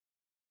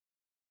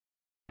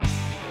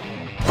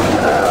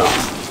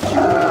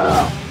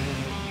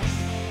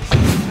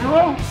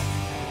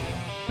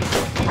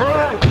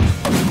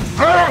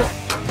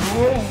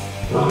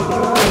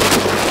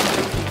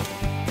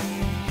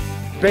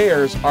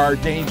Bears are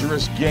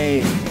dangerous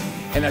game,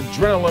 an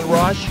adrenaline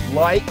rush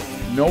like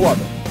no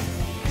other.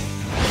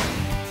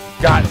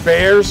 Got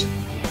bears?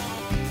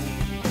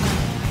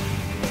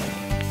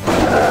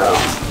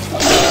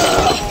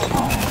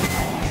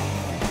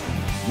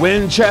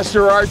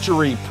 Winchester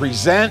Archery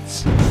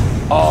presents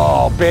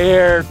All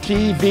Bear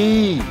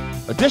TV.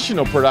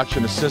 Additional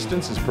production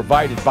assistance is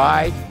provided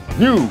by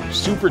new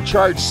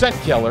supercharged scent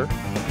killer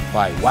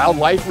by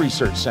Wildlife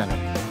Research Center.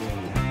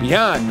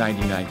 Beyond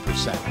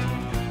 99%.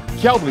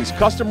 Kelbley's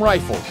Custom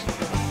Rifles,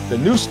 the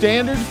new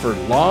standard for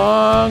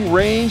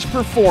long-range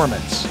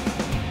performance.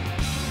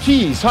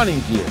 Keys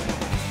Hunting Gear,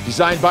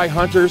 designed by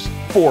hunters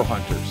for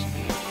hunters.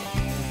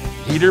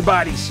 Heater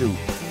Bodysuit.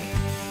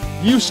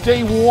 You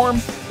stay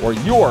warm or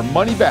your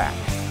money back.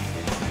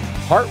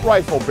 Hart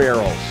Rifle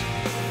Barrels,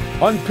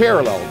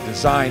 unparalleled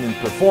design and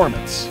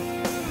performance.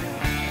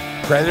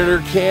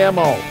 Predator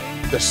Camo,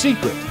 the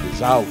secret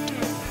is out.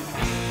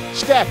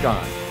 Stack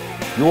On,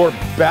 your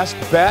best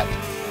bet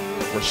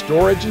for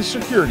storage and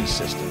security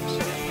systems.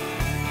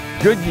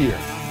 Goodyear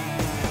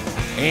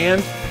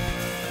and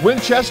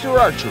Winchester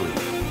Archery.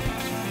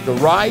 The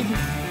ride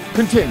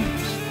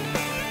continues.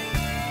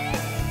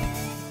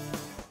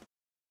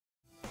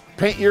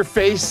 Paint your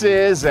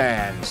faces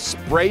and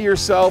spray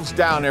yourselves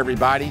down,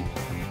 everybody.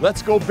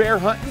 Let's go bear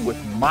hunting with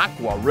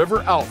Makwa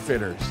River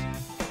Outfitters.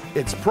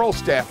 It's pro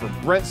staffer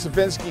Brent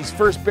Savinsky's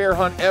first bear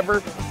hunt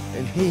ever,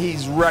 and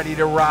he's ready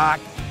to rock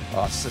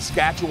a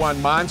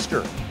Saskatchewan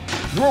monster.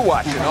 You're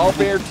watching All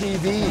Bear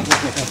TV,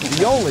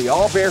 the only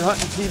all bear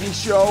hunting TV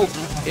show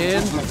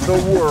in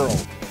the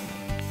world.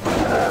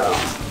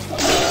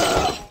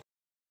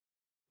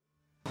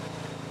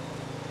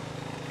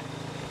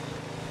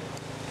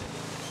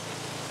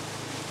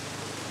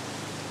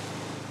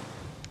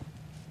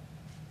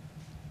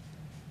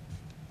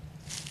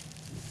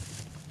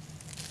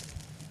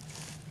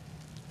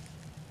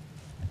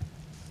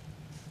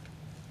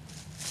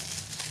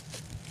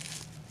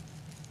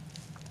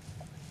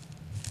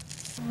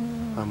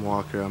 I'm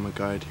Walker. I'm a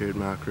guide here at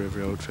Makwa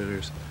River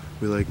Outfitters.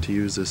 We like to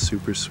use this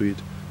super sweet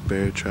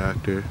bear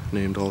tractor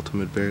named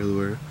Ultimate Bear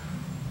Lure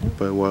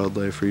by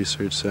Wildlife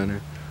Research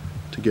Center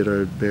to get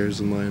our bears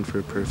in line for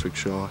a perfect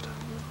shot.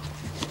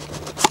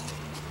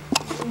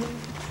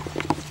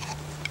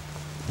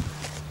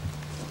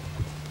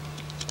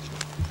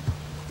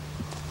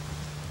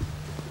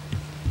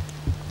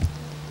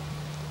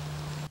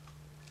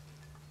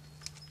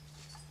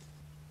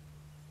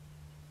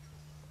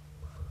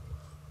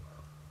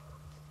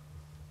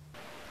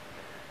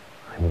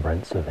 I'm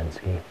Brent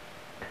Savinsky.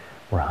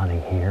 We're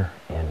hunting here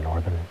in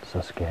northern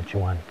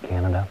Saskatchewan,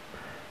 Canada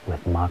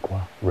with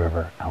Makwa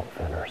River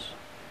Outfitters.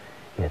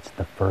 It's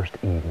the first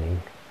evening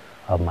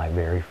of my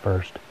very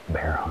first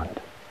bear hunt.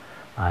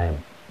 I am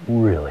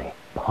really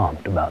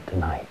pumped about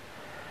tonight.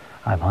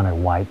 I've hunted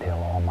whitetail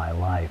all my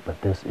life,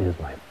 but this is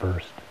my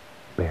first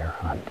bear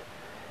hunt.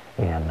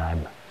 And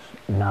I'm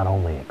not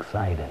only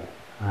excited,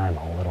 I'm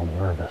a little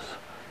nervous.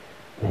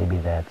 Maybe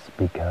that's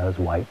because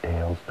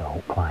whitetails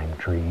don't climb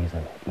trees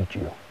and eat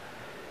you.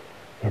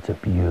 It's a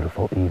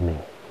beautiful evening.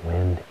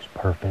 Wind is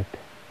perfect.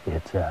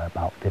 It's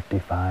about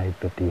 55,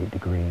 58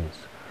 degrees.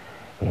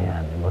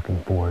 And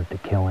looking forward to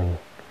killing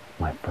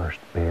my first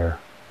bear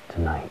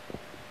tonight.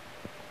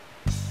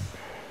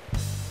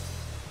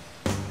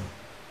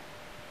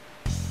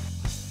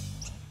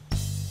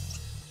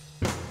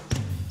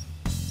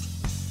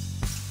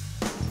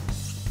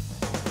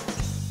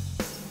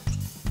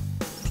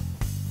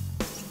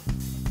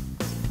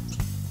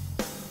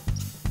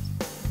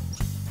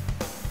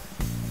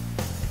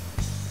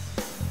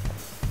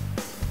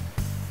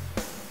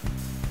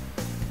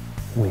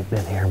 We've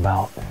been here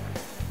about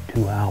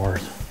 2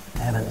 hours.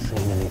 Haven't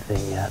seen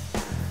anything yet,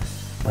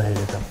 but it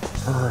is a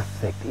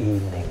perfect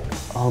evening.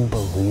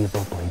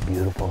 Unbelievably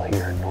beautiful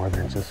here in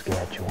northern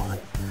Saskatchewan.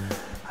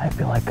 I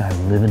feel like I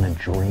live in a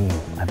dream.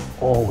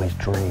 I've always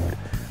dreamed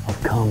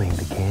of coming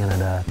to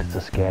Canada, to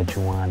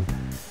Saskatchewan,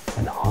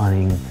 and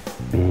hunting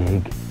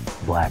big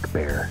black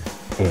bear.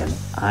 And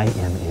I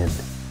am in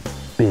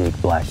big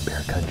black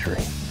bear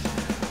country.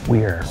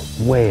 We are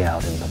way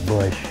out in the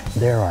bush.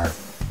 There are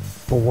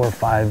 400,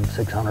 500,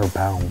 600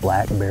 pound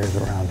black bears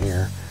around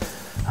here.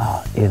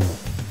 In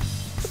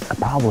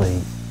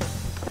probably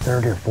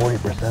 30 or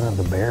 40% of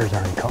the bears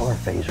are in color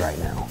phase right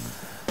now.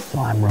 So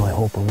I'm really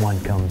hoping one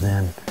comes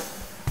in.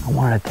 I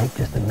wanted to take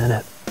just a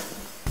minute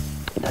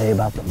to tell you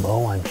about the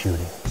bow I'm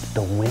shooting. It's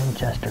the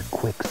Winchester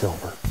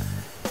Quicksilver.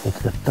 It's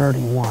the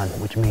 31,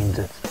 which means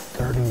it's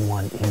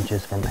 31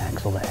 inches from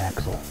axle to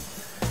axle.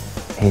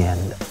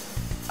 And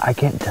I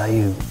can't tell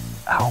you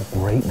how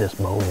great this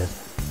bow is.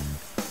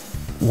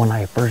 When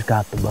I first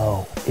got the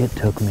bow, it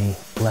took me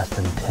less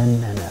than 10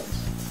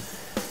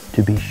 minutes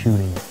to be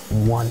shooting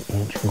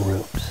 1-inch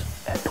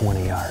groups at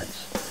 20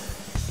 yards.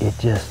 It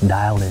just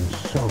dialed in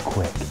so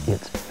quick.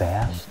 It's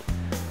fast.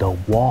 The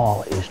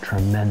wall is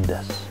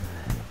tremendous.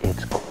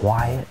 It's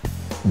quiet.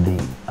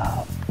 The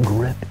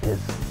grip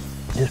is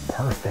just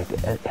perfect.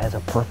 It has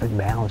a perfect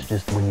balance.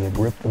 Just when you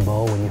grip the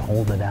bow, when you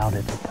hold it out,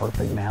 it's a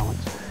perfect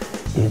balance.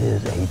 It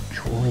is a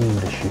dream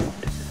to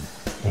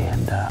shoot,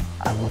 and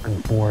I'm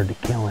looking forward to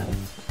killing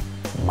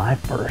my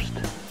first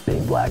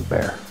big black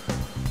bear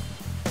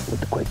with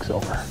the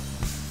Quicksilver.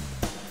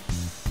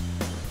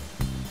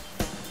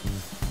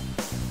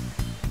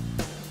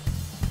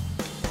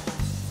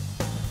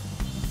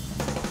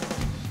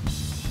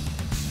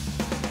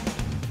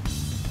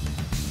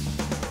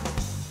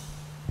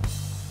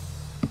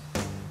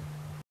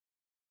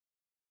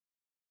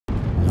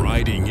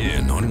 Riding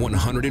in on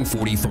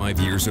 145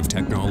 years of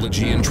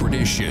technology and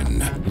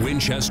tradition,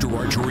 Winchester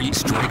Archery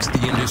strikes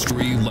the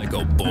industry like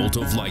a bolt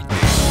of lightning.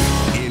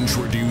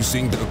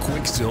 Introducing the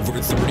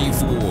Quicksilver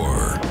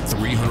 34,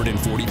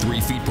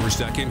 343 feet per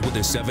second with a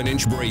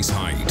 7-inch brace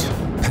height,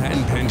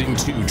 patent-pending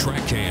 2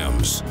 track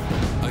cams,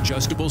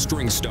 adjustable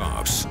string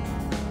stops,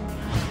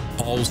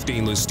 all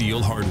stainless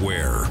steel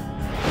hardware.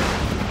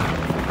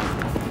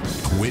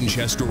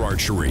 Winchester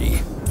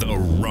Archery, the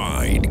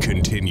ride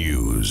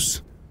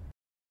continues.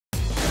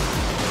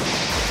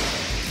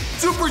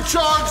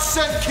 Supercharged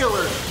scent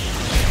killer.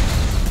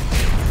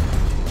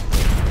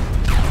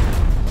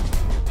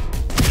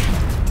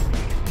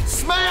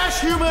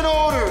 Smash human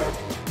odor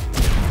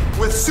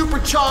with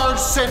supercharged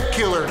scent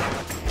killer.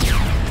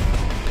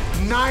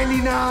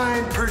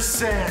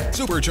 99%.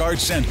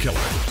 Supercharged Scent Killer.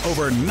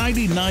 Over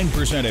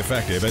 99%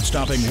 effective at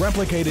stopping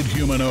replicated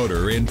human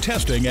odor in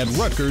testing at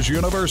Rutgers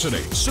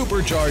University.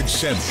 Supercharged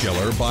Scent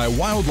Killer by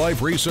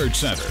Wildlife Research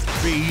Center.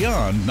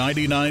 Beyond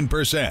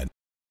 99%.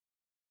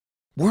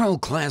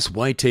 World-class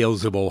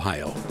Whitetails of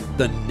Ohio.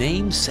 The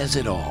name says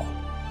it all.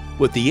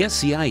 With the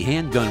SCI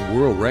Handgun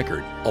World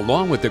Record,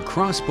 along with the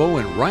Crossbow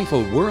and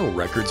Rifle World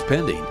Records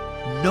pending,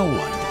 no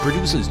one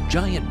produces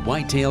giant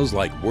whitetails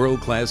like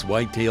World-class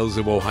Whitetails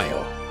of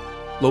Ohio.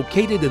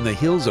 Located in the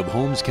hills of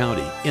Holmes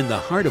County, in the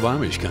heart of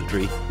Amish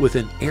country, with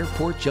an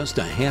airport just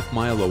a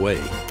half-mile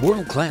away,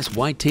 World-class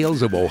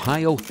Whitetails of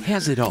Ohio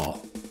has it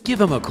all. Give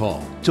them a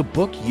call to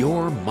book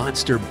your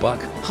monster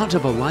buck hunt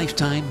of a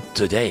lifetime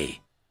today.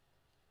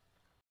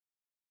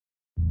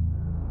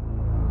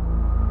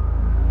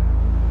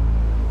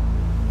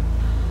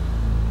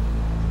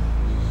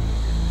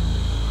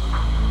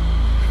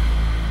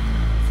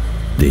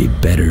 They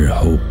better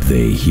hope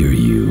they hear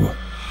you,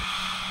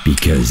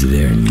 because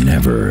they're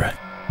never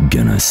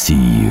gonna see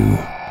you.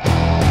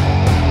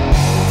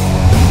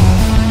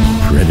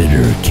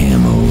 Predator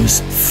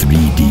Camo's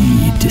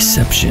 3D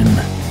deception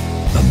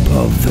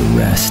above the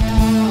rest.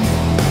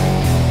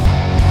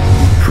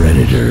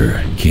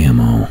 Predator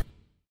Camo.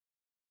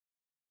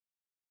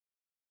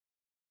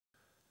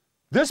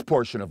 This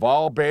portion of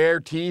All Bear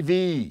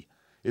TV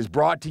is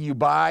brought to you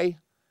by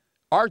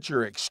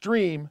Archer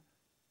Extreme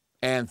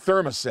and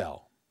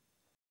Thermacell.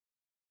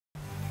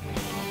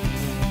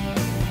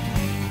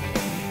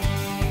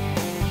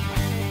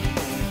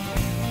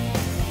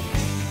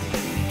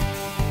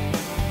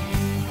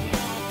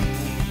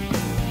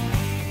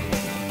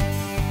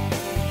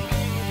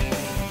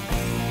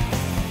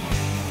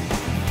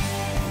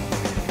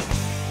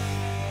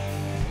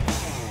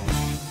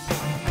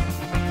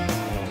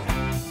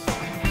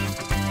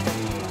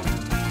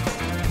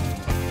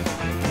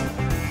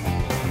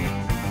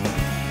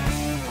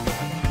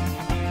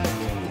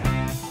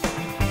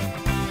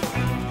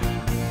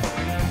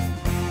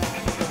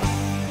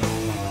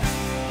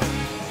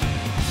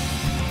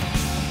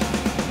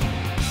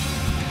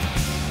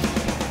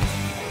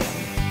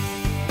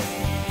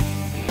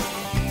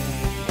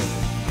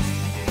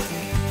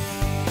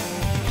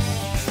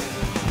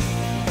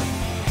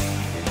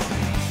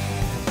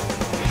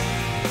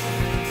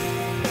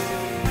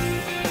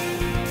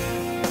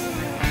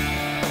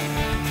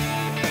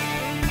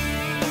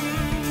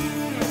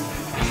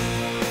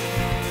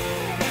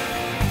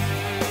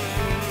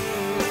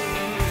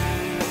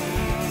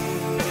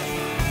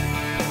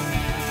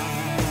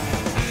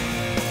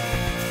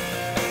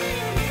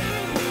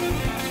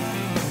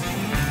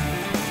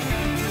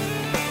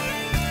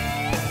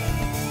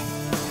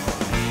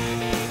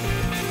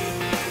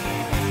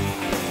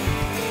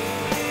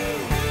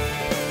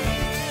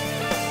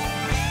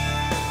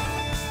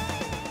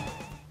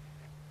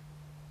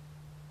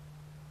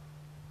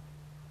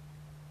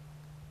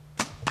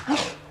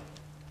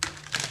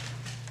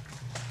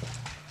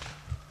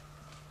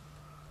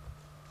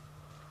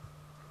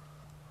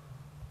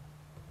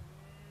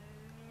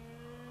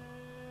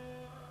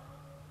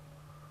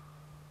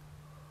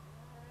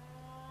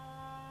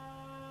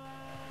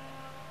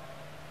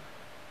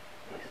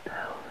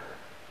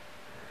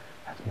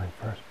 That's my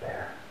first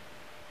bear.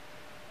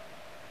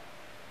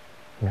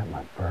 I got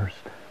my first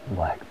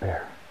black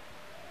bear.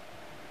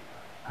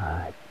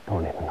 I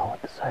don't even know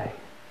what to say.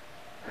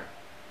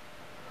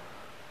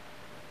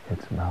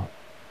 It's about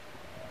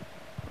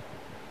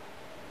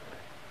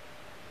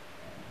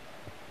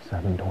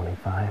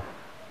 7:25.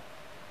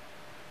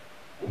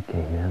 He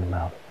came in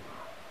about,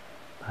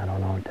 I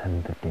don't know,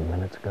 10, 15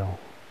 minutes ago.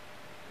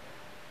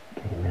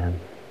 Came in,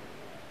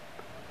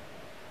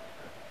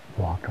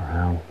 walked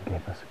around,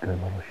 gave us a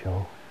good little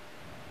show.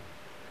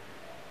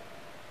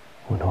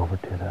 Went over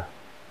to the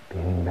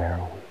feeding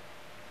barrel,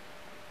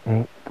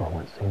 ate for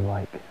what seemed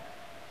like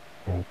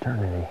an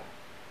eternity,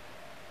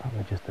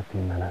 probably just a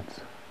few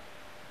minutes.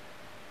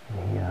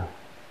 And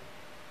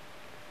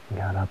he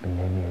got up and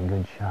gave me a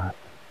good shot.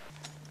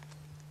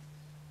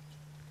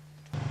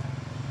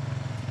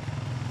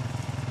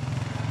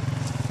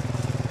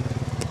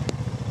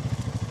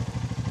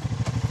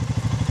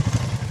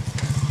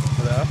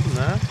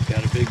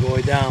 Got a big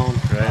boy down.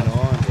 Right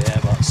on. Yeah,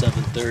 about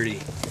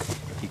 7:30.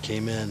 He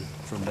came in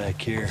from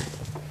back here.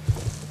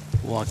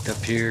 Walked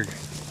up here,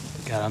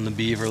 got on the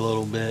beaver a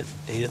little bit,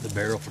 ate at the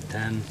barrel for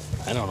 10,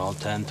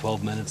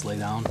 12 minutes, lay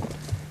down.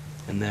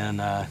 And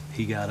then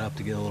he got up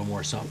to get a little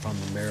more something from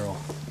the barrel.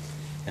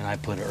 And I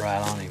put it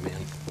right on him,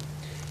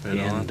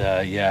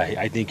 man. Yeah,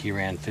 I think he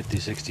ran 50,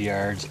 60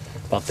 yards,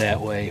 about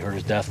that way. Heard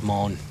his death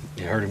moan.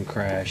 You heard him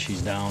crash.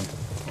 He's down.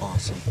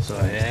 Awesome. So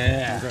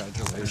yeah,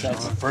 Congratulations.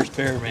 That's my first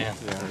bear, man.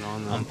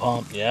 Yeah, I'm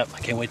pumped. Yep, I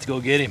can't wait to go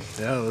get him.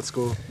 Yeah, let's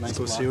go. Let's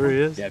go see where he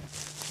is. Yep.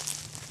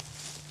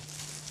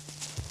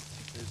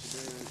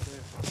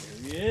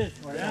 There he is.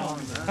 We're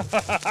down.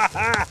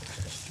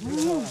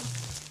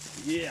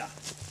 Yeah.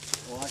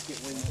 Well, I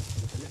can't wait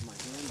to get my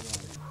hands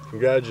on it.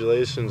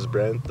 Congratulations,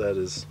 Brent. That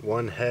is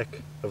one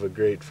heck of a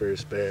great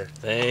first bear.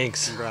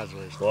 Thanks.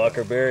 Congratulations.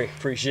 Walker Barry,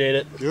 appreciate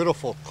it.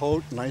 Beautiful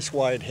coat, nice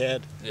wide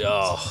head.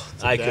 Oh,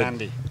 I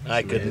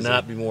could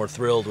not be more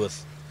thrilled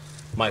with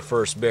my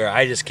first bear.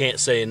 I just can't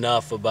say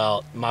enough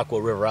about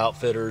Makwa River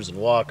Outfitters and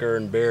Walker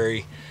and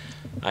Barry.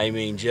 I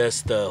mean,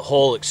 just the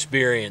whole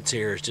experience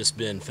here has just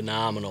been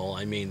phenomenal.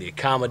 I mean, the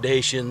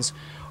accommodations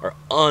are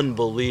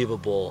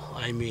unbelievable.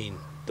 I mean,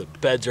 the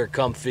beds are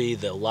comfy.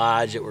 The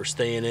lodge that we're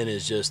staying in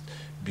is just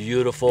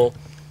beautiful.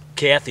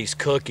 Kathy's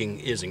cooking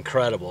is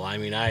incredible. I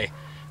mean,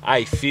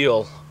 I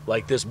feel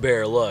like this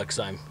bear looks.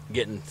 I'm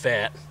getting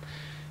fat.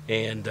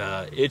 And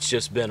it's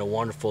just been a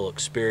wonderful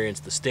experience.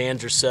 The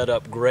stands are set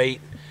up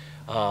great.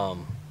 I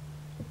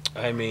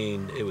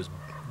mean, it was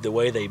the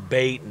way they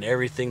bait and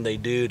everything they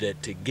do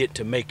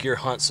to make your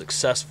hunt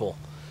successful.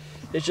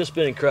 It's just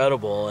been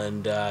incredible,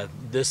 and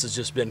this has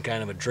just been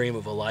kind of a dream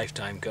of a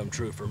lifetime come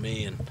true for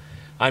me. And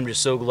I'm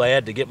just so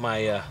glad to get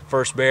my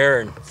first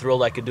bear, and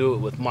thrilled I could do it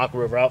with Makwa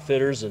River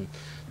Outfitters and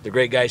the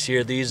great guys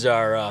here. These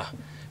are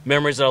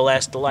memories that'll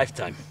last a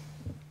lifetime.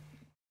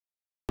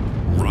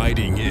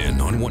 Riding in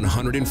on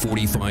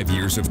 145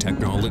 years of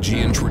technology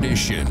and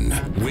tradition,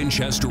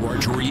 Winchester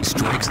Archery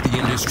strikes the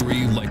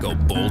industry like a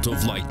bolt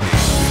of lightning.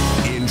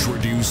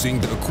 Introducing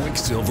the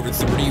Quicksilver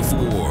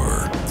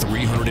 34,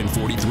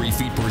 343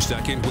 feet per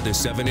second with a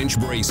 7-inch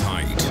brace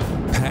height,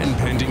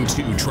 patent-pending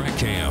 2 track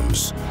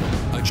cams,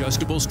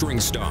 adjustable string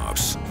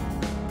stops,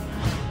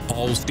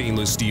 all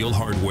stainless steel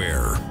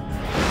hardware.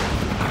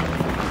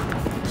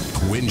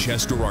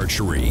 Winchester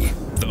Archery,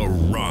 the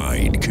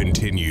ride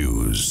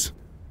continues.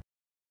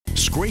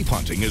 Scrape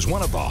hunting is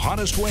one of the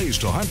hottest ways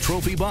to hunt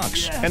trophy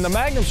bucks. And the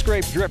Magnum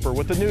Scrape Dripper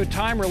with the new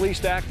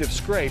time-released active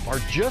scrape are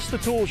just the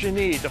tools you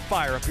need to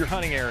fire up your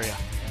hunting area.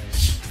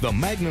 The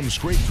Magnum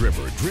Scrape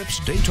Dripper drips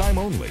daytime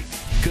only,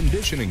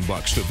 conditioning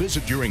bucks to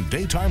visit during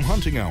daytime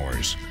hunting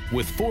hours.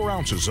 With 4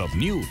 ounces of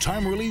new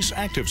time-release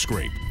active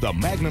scrape, the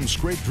Magnum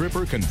Scrape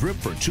Dripper can drip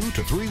for 2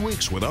 to 3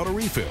 weeks without a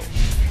refill.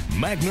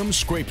 Magnum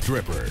Scrape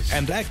Dripper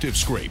and Active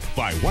Scrape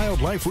by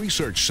Wildlife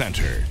Research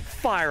Center.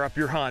 Fire up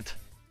your hunt.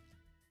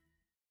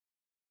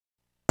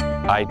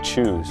 I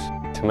choose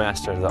to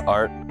master the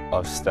art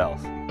of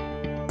stealth.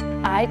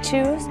 I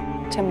choose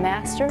to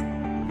master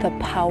the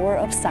power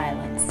of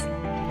silence.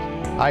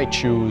 I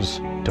choose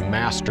to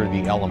master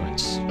the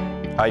elements.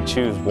 I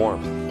choose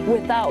warmth.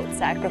 Without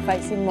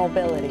sacrificing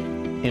mobility.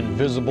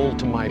 Invisible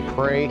to my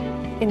prey.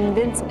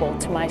 Invincible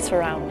to my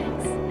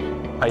surroundings.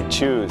 I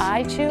choose.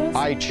 I choose.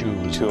 I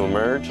choose to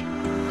emerge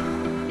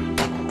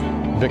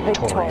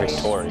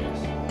victorious.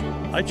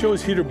 I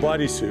chose heater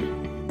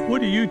bodysuit.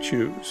 What do you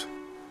choose?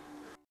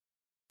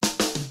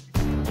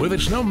 With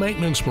its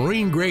no-maintenance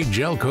marine-grade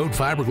gel-coat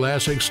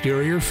fiberglass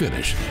exterior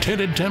finish,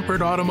 tinted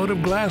tempered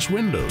automotive glass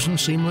windows, and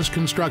seamless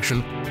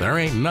construction, there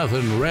ain't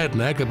nothing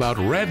redneck about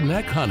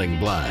Redneck hunting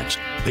blinds.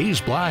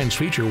 These blinds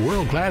feature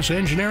world-class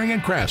engineering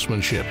and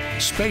craftsmanship,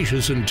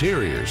 spacious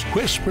interiors,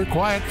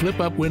 whisper-quiet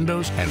flip-up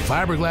windows, and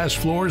fiberglass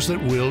floors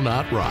that will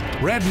not rot.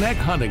 Redneck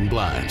hunting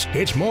blinds.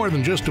 It's more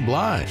than just a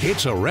blind.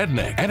 It's a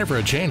redneck. Enter for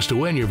a chance to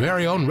win your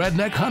very own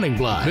Redneck hunting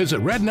blind.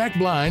 Visit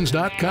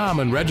redneckblinds.com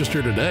and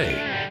register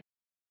today.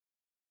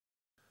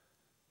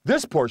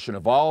 This portion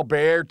of All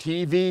Bear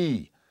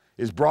TV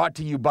is brought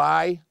to you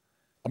by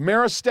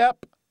Ameristep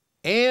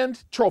and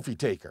Trophy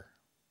Taker.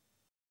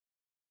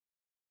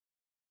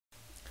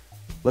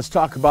 Let's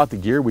talk about the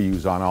gear we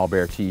use on All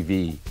Bear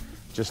TV.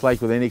 Just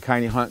like with any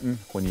kind of hunting,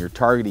 when you're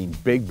targeting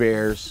big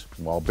bears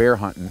while bear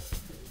hunting,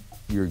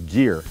 your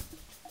gear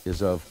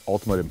is of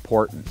ultimate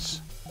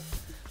importance.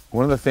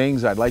 One of the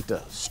things I'd like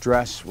to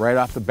stress right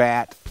off the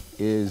bat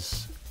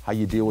is how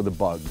you deal with the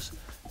bugs.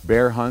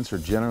 Bear hunts are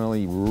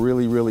generally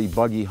really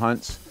buggy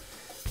hunts.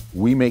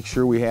 We make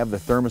sure we have the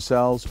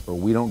thermocells or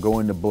we don't go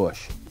into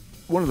bush.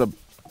 One of the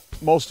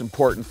most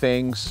important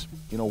things,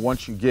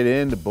 once you get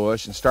into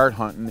bush and start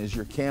hunting is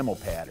your camo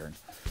pattern.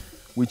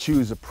 We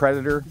choose a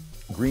Predator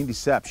Green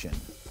Deception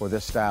for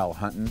this style of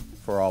hunting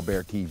for all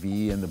bear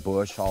TV in the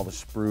bush, all the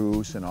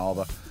spruce and all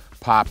the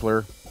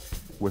poplar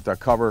with our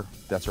cover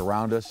that's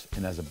around us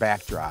and as a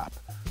backdrop.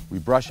 We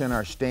brush in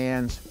our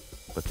stands,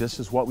 but this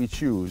is what we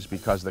choose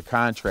because of the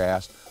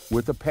contrast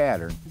with the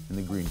pattern in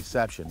the Green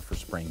Deception for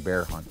spring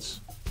bear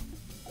hunts.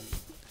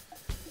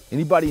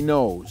 Anybody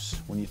knows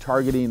when you're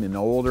targeting an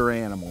older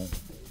animal,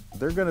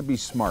 they're gonna be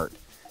smart.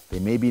 They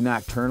may be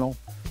nocturnal.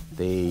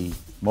 They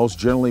most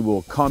generally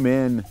will come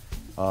in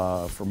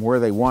from where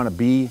they want to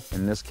be.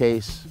 In this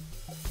case,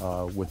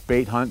 with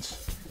bait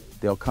hunts,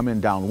 they'll come in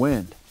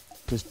downwind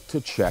just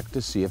to check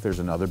to see if there's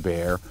another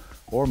bear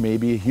or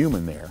maybe a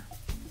human there,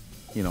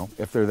 you know,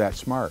 if they're that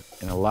smart.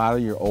 And a lot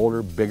of your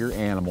older, bigger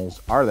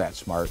animals are that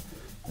smart,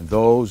 and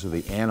those are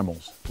the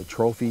animals. The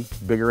trophy,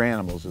 bigger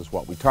animals is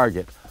what we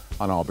target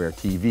on All Bear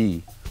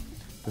TV.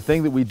 The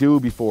thing that we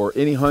do before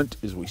any hunt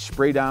is we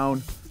spray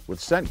down with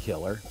scent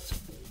killer. It's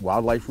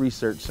Wildlife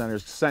Research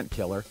Center's scent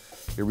killer.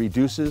 It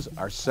reduces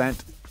our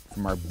scent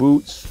from our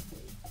boots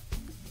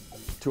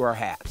to our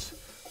hats.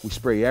 We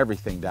spray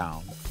everything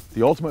down.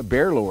 The Ultimate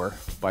Bear Lure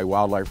by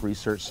Wildlife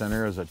Research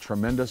Center is a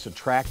tremendous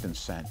attractant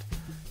scent.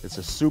 It's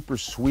a super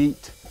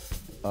sweet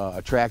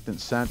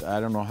attractant scent. I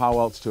don't know how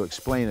else to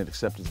explain it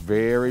except it's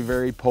very,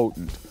 very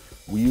potent.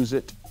 We use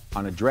it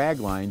on a drag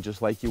line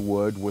just like you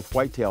would with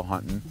whitetail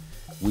hunting.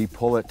 We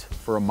pull it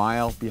for a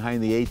mile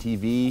behind the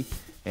ATV,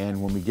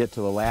 and when we get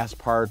to the last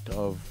part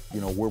of,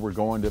 you know, where we're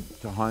going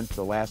to hunt,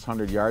 the last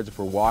 100 yards, if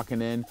we're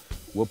walking in,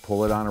 we'll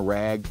pull it on a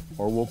rag,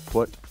 or we'll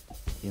put,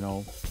 you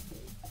know,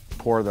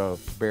 pour the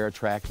bear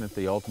attractant,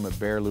 the Ultimate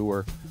Bear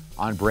Lure,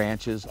 on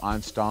branches,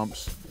 on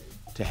stumps,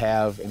 to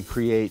have and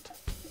create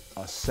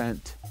a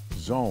scent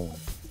zone.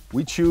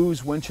 We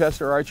choose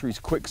Winchester Archery's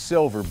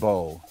Quicksilver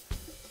bow.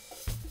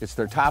 It's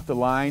their top of the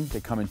line. They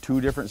come in two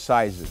different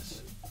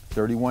sizes,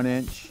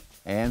 31-inch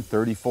and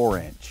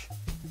 34-inch.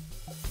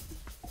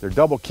 They're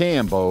double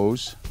cam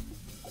bows.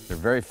 They're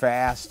very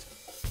fast.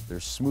 They're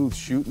smooth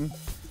shooting.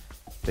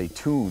 They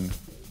tune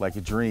like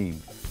a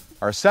dream.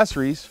 Our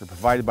accessories are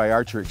provided by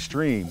Archer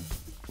Extreme.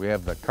 We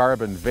have the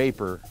Carbon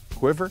Vapor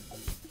Quiver,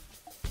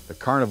 the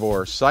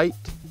Carnivore Sight,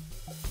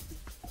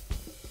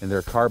 and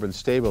their Carbon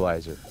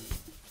Stabilizer.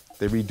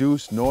 They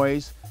reduce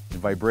noise and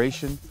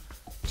vibration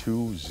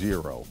to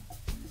 0.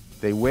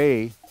 They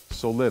weigh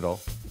so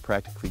little, it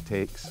practically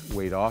takes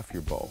weight off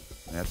your bow.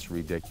 And that's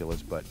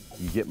ridiculous, but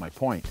you get my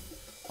point.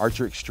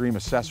 Archer Extreme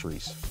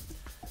accessories.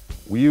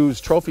 We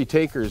use Trophy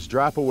Taker's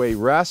drop-away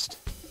rest.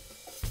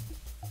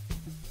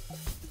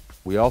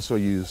 We also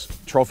use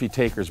Trophy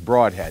Taker's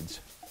broadheads.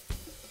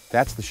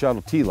 That's the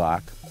shuttle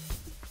T-lock.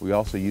 We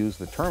also use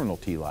the terminal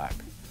T-lock.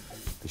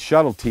 The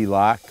shuttle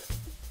T-lock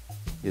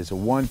is a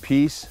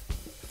one-piece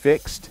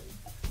fixed.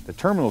 The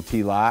terminal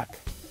T-lock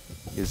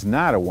is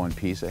not a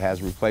one-piece. It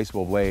has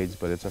replaceable blades,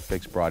 but it's a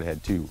fixed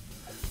broadhead too.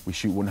 We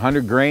shoot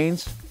 100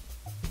 grains,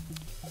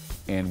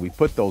 and we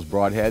put those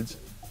broadheads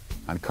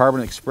on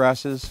Carbon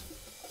Express's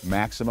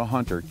Maxima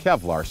Hunter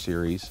Kevlar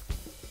series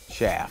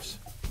shafts.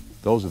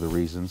 Those are the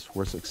reasons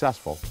we're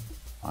successful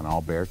on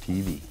All Bear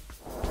TV.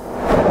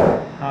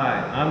 Hi,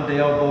 I'm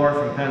Dale Gore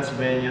from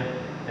Pennsylvania,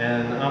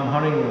 and I'm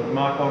hunting with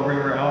Makwa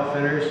River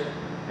Outfitters,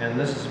 and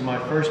this is my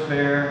first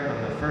bear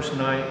on the first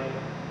night,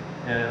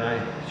 and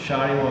I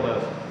shot him with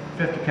a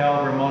 50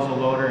 caliber muzzle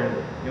loader,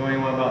 and he only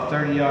went about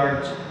 30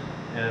 yards,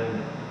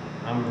 and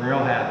I'm real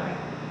happy.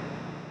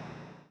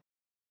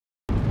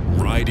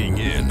 Riding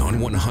in on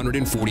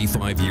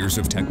 145 years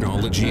of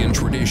technology and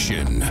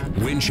tradition,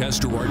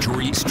 Winchester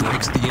Archery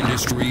strikes the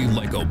industry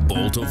like a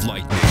bolt of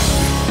lightning.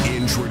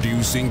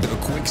 Introducing the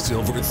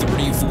Quicksilver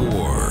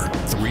 34,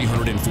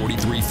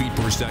 343 feet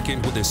per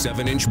second with a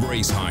 7-inch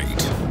brace height,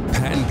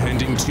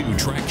 patent-pending 2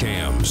 track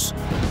cams,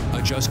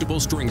 adjustable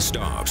string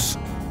stops,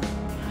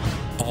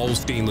 all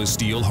stainless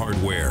steel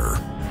hardware.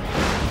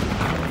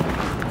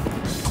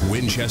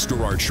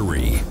 Winchester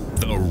Archery,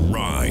 the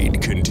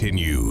ride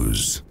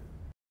continues.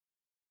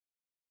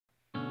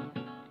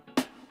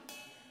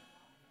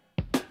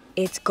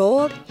 It's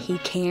gold he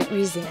can't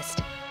resist.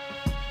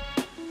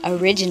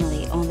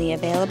 Originally only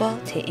available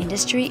to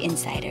industry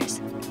insiders.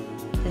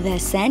 The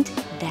scent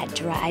that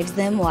drives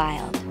them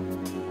wild.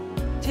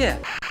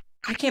 Tip,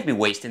 you can't be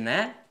wasting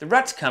that. The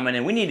rut's coming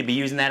and we need to be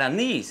using that on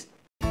these.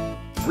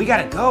 We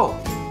gotta go.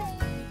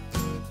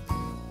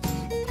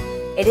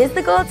 It is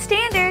the gold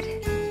standard.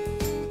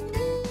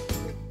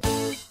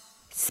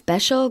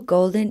 Special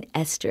Golden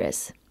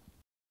Estrus.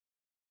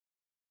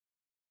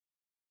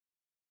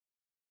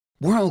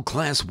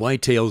 World-class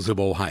Whitetails of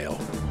Ohio.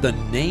 The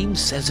name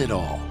says it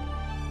all.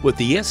 With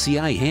the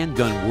SCI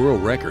Handgun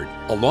World Record,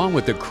 along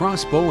with the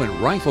Crossbow and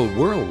Rifle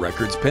World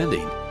Records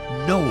pending,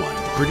 no one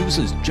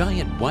produces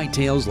giant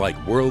whitetails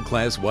like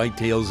World-class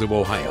Whitetails of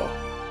Ohio.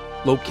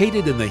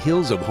 Located in the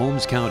hills of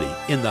Holmes County,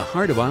 in the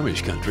heart of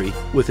Amish country,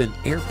 with an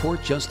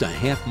airport just a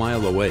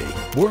half-mile away,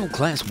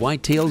 World-class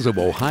Whitetails of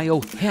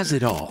Ohio has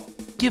it all.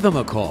 Give them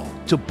a call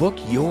to book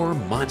your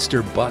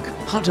monster buck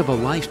hunt of a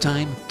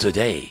lifetime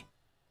today.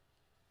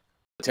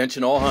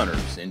 Attention all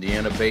hunters,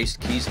 Indiana-based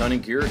Keys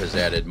Hunting Gear has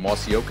added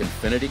Mossy Oak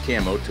Infinity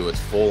Camo to its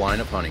full line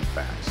of hunting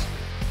packs.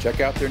 Check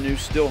out their new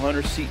Still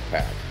Hunter Seat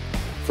Pack,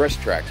 Fresh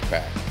Tracks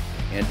Pack,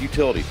 and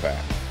Utility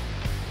Pack.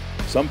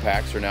 Some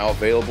packs are now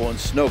available in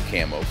snow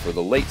camo for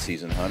the late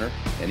season hunter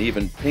and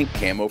even pink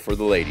camo for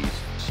the ladies.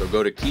 So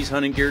go to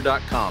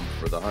keyshuntinggear.com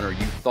for the hunter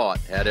you thought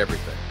had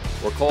everything.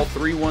 Or call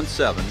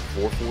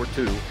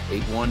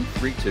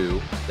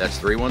 317-442-8132. That's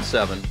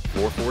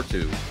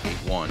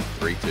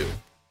 317-442-8132.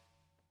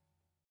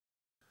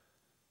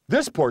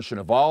 This portion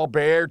of All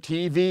Bear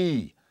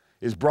TV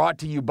is brought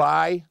to you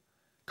by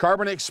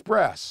Carbon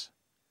Express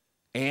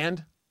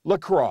and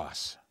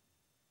Lacrosse.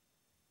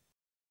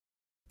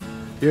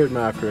 Here at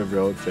Makwa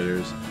River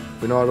Outfitters,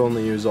 we not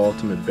only use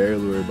Ultimate Bear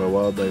Lure by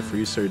Wildlife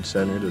Research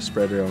Center to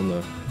spread around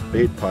the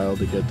bait pile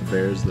to get the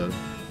bears that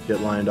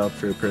get lined up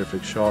for a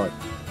perfect shot,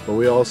 but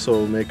we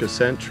also make a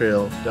scent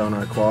trail down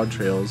our quad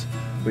trails.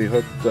 We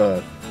hook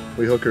a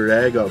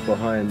rag up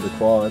behind the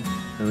quad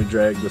and we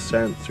drag the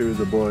scent through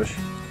the bush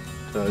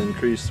to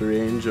increase the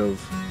range of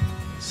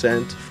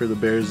scent for the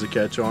bears to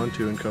catch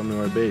onto and come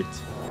to our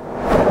baits.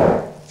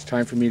 It's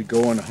time for me to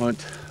go on a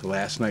hunt.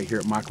 Last night here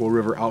at Makwa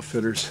River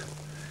Outfitters.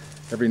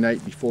 Every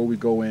night before we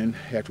go in,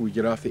 after we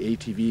get off the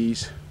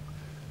ATVs,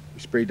 we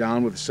spray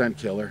down with a scent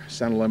killer,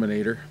 scent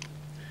eliminator,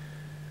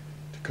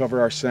 to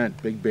cover our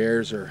scent. Big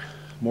bears are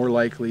more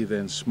likely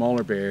than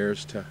smaller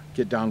bears to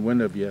get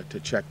downwind of you to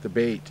check the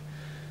bait.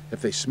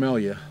 If they smell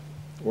you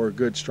or a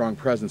good strong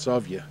presence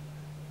of you,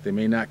 they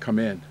may not come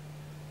in.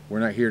 We're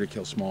not here to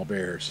kill small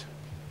bears.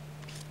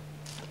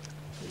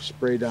 So we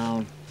spray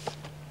down.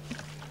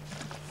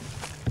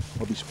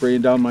 I'll be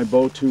spraying down my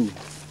bow too.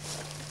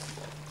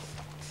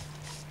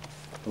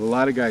 A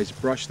lot of guys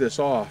brush this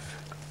off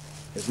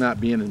as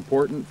not being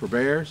important for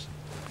bears.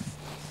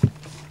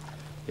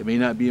 It may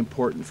not be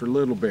important for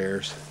little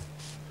bears,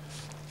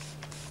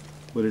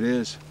 but it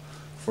is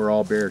for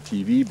All Bear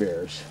TV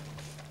bears.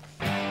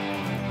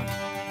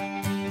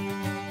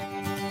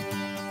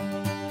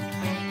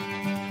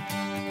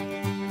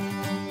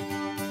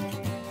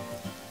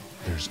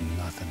 There's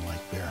nothing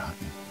like bear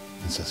hunting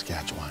in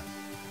Saskatchewan.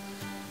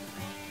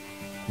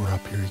 We're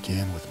up here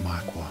again with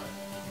Makwa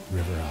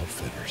River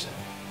Outfitters,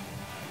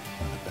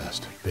 one of the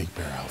best big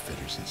bear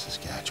outfitters in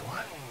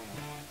Saskatchewan.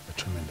 A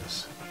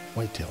tremendous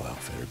whitetail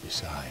outfitter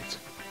besides.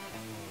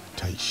 A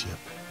tight ship.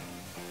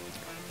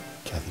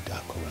 Kathy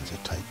Dopko runs a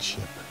tight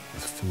ship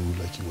with food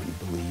like you wouldn't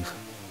believe.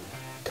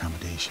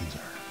 Accommodations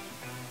are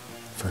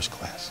first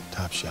class,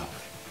 top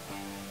shelf.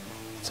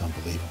 It's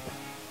unbelievable,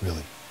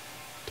 really,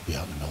 to be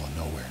out in the middle of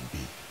nowhere and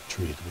be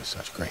treated with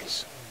such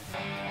grace.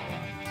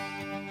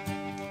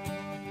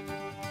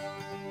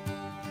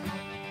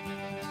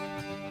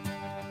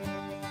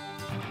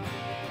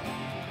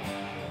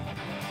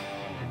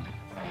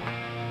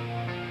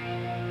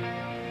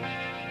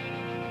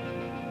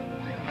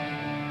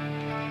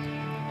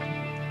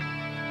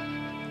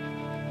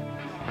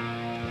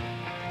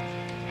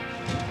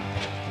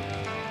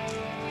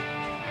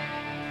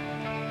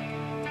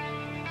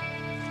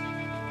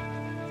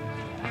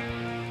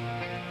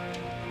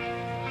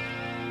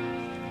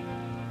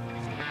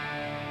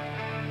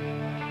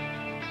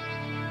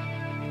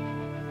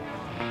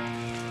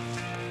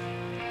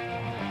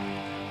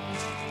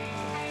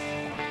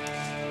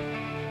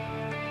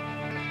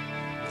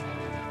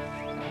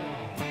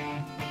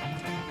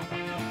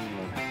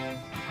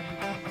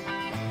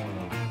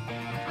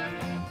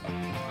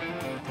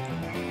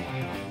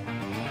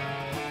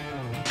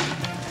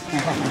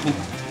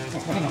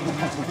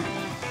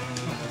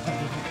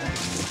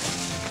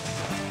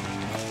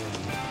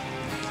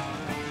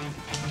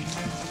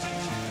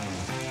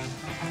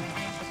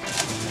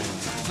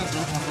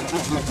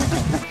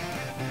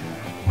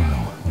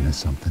 Wow, wasn't it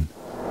something?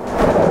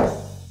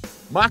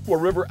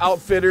 Makwa River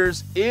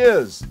Outfitters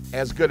is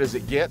as good as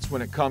it gets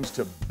when it comes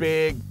to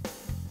big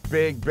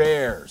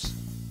bears.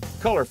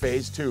 Color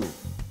phase too.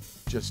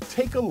 Just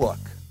take a look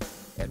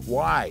at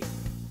why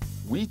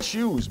we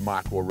choose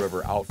Makwa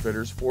River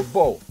Outfitters for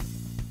both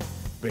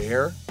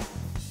bear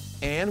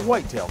and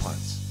whitetail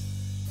hunts.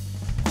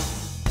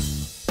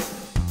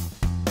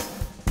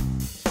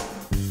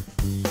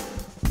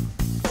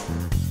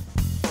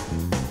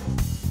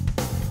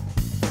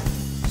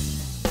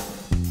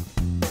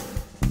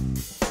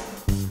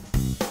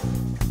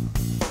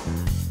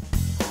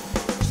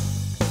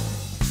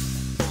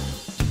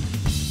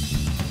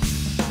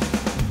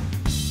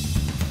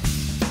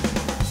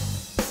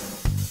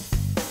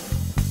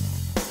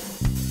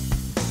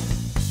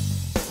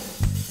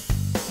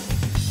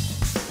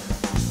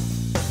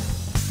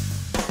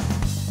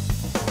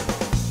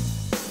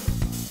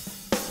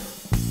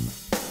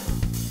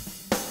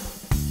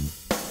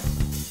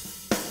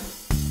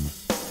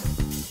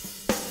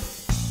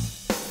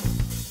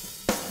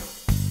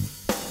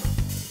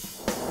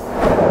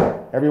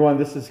 Everyone,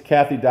 this is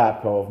Kathy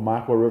Dopko of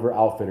Makwa River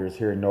Outfitters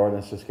here in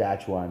northern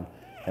Saskatchewan,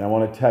 and I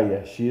want to tell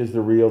you, she is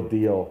the real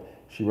deal.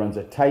 She runs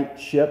a tight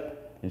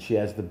ship, and she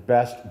has the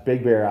best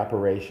big bear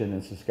operation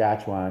in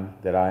Saskatchewan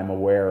that I'm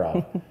aware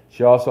of.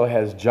 She also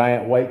has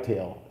giant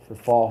whitetail for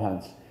fall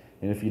hunts,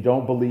 And if you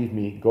don't believe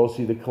me, go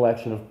see the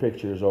collection of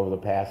pictures over the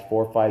past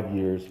 4 or 5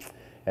 years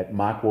at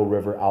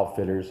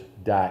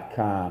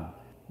MakwaRiverOutfitters.com.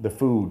 The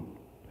food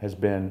has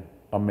been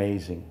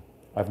amazing.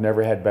 I've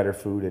never had better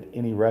food at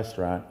any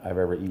restaurant I've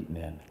ever eaten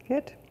in.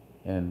 Good.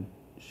 And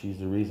she's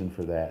the reason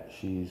for that.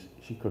 She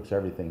cooks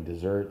everything,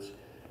 desserts.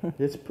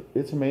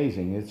 It's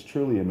amazing. It's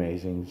truly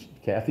amazing.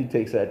 Kathy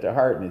takes that to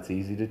heart, and it's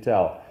easy to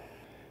tell.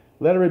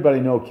 Let everybody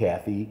know,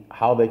 Kathy,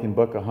 how they can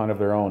book a hunt of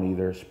their own,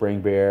 either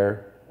spring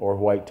bear or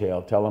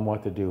whitetail. Tell them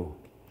what to do.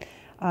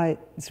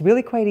 It's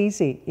really quite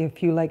easy.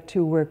 If you like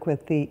to work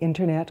with the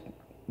internet,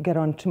 get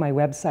onto my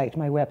website.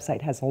 My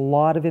website has a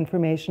lot of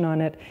information on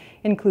it,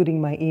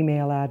 including my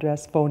email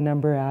address, phone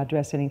number,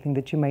 address, anything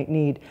that you might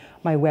need.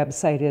 My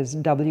website is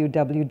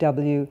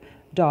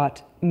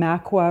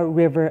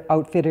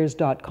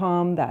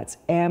www.MakwaRiverOutfitters.com. That's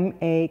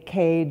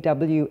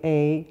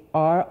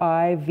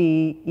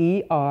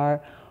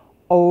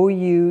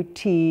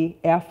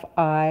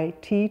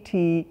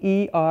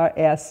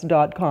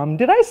MakwaRiverOutfitters.com.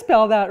 Did I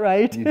spell that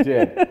right? You did. You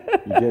did,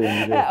 and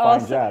you did a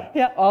fine job.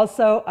 Yeah,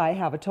 also, I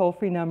have a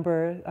toll-free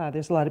number.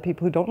 There's a lot of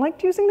people who don't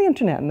like using the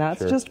internet, and that's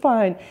just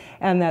fine.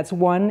 And that's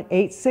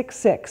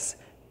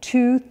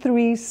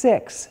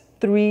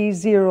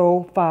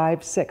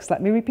 1-866-236-3056.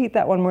 Let me repeat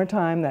that one more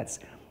time. That's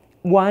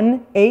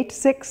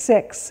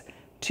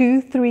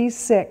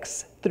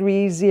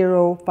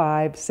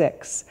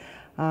 1-866-236-3056.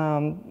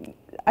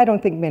 I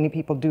don't think many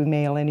people do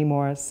mail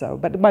anymore,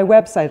 but my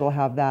website will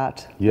have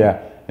that.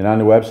 Yeah, and on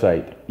the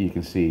website you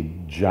can see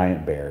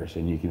giant bears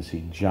and you can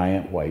see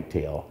giant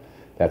whitetail.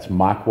 That's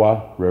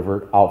Makwa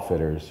River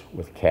Outfitters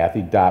with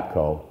Kathy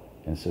Dopko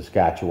in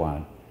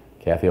Saskatchewan.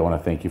 Kathy, I want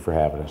to thank you for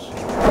having us.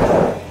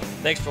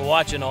 Thanks for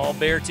watching All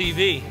Bear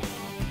TV.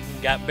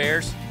 Got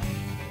bears?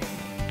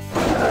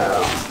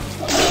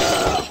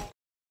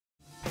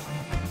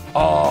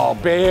 All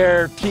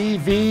Bear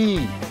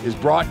TV is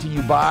brought to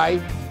you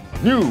by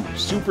new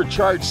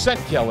Supercharged Scent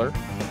Killer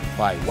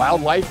by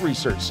Wildlife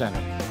Research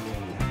Center.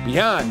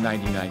 Beyond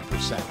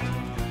 99%.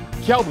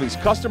 Kelbley's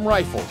Custom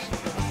Rifles,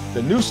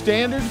 the new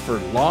standard for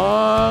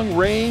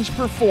long-range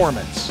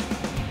performance.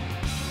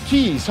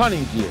 Keys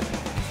Hunting Gear,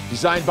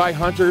 designed by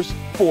hunters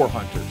for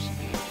hunters.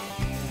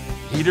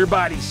 Heater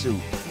Bodysuit.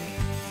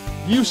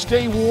 You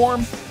stay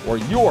warm or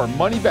your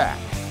money back.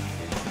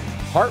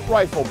 Hart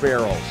Rifle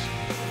Barrels,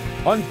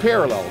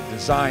 unparalleled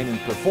design and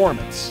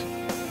performance.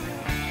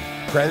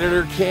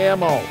 Predator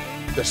Camo,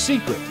 the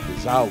secret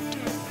is out.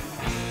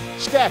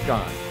 Stack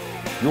On,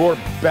 your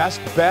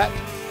best bet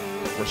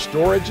for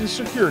storage and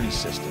security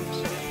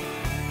systems.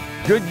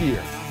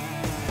 Goodyear.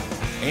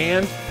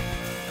 And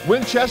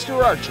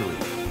Winchester Archery.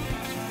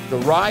 The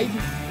ride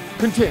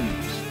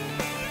continues.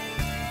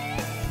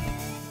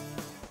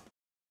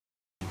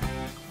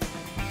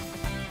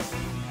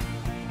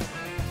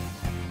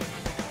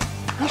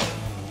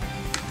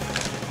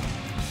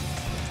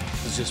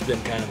 It's just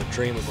been kind of a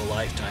dream of a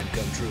lifetime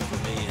come true for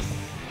me, and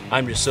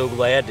I'm just so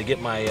glad to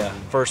get my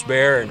first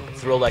bear, and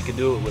thrilled I could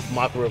do it with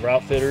Makwa River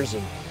Outfitters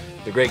and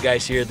the great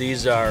guys here.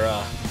 These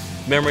are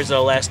memories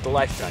that'll last a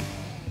lifetime.